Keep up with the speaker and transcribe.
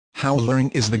How alluring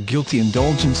is the guilty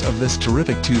indulgence of this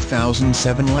terrific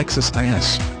 2007 Lexus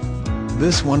IS.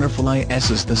 This wonderful IS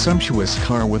is the sumptuous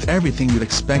car with everything you'd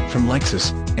expect from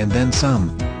Lexus, and then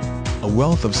some. A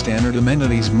wealth of standard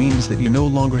amenities means that you no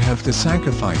longer have to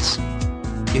sacrifice.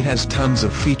 It has tons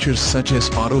of features such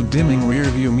as auto-dimming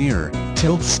rear-view mirror,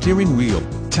 tilt steering wheel,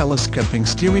 telescoping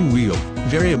steering wheel,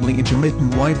 variably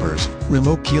intermittent wipers,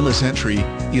 remote keyless entry,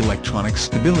 electronic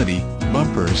stability,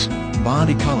 bumpers,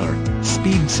 body color,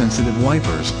 speed-sensitive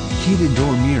wipers, heated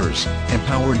door mirrors, and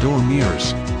power door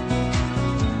mirrors.